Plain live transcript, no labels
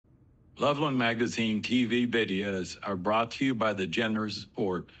Loveland Magazine TV videos are brought to you by the generous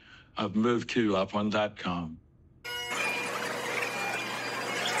support of MoveToLoveland.com.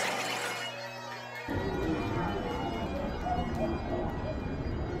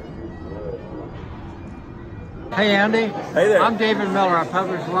 Hey, Andy. Hey there. I'm David Miller. I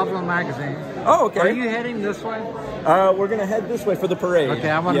publish Loveland Magazine. Oh, okay. Are you heading this way? We're going to head this way for the parade. Okay,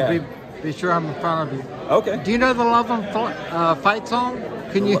 I want to be sure I'm in front of you. Okay. Do you know the Loveland fight song?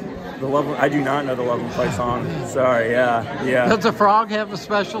 Can you? The Loveland, I do not know the Loveland fight song. Sorry, yeah. Does the Frog have a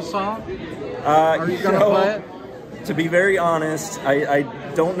special song? Are you going to play it? To be very honest, I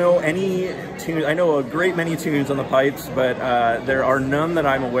don't know any tunes. I know a great many tunes on the pipes, but there are none that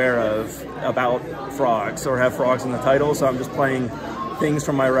I'm aware of about frogs or have frogs in the title, so I'm just playing things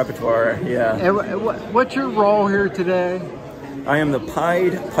from my repertoire, yeah. What's your role here today? I am the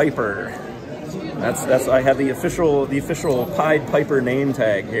Pied Piper. That's I have the official Pied Piper name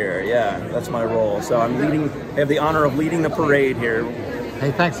tag here. Yeah, that's my role. So I have the honor of leading the parade here.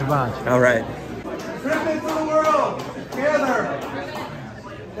 Hey, thanks a bunch. All right. Commitment to the world, together.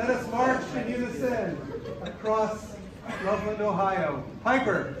 Let us march in unison across Loveland, Ohio.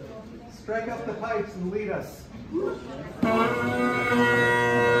 Piper, strike up the pipes and lead us.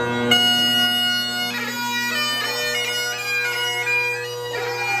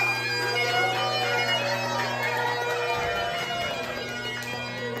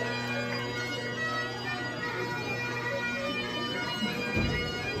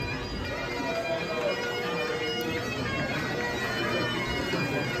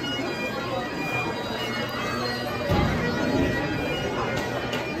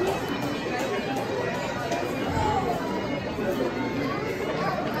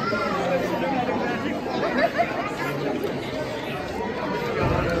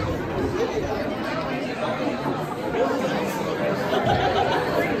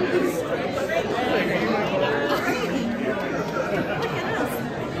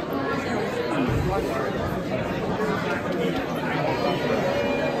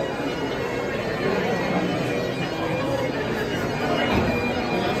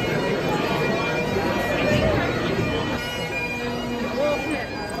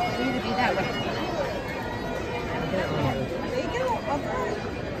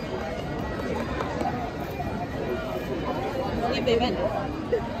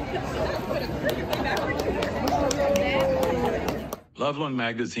 Loveland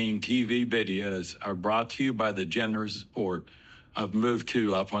Magazine TV videos are brought to you by the generous support of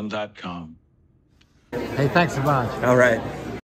MoveToLoveland.com. Hey, thanks a bunch. All right.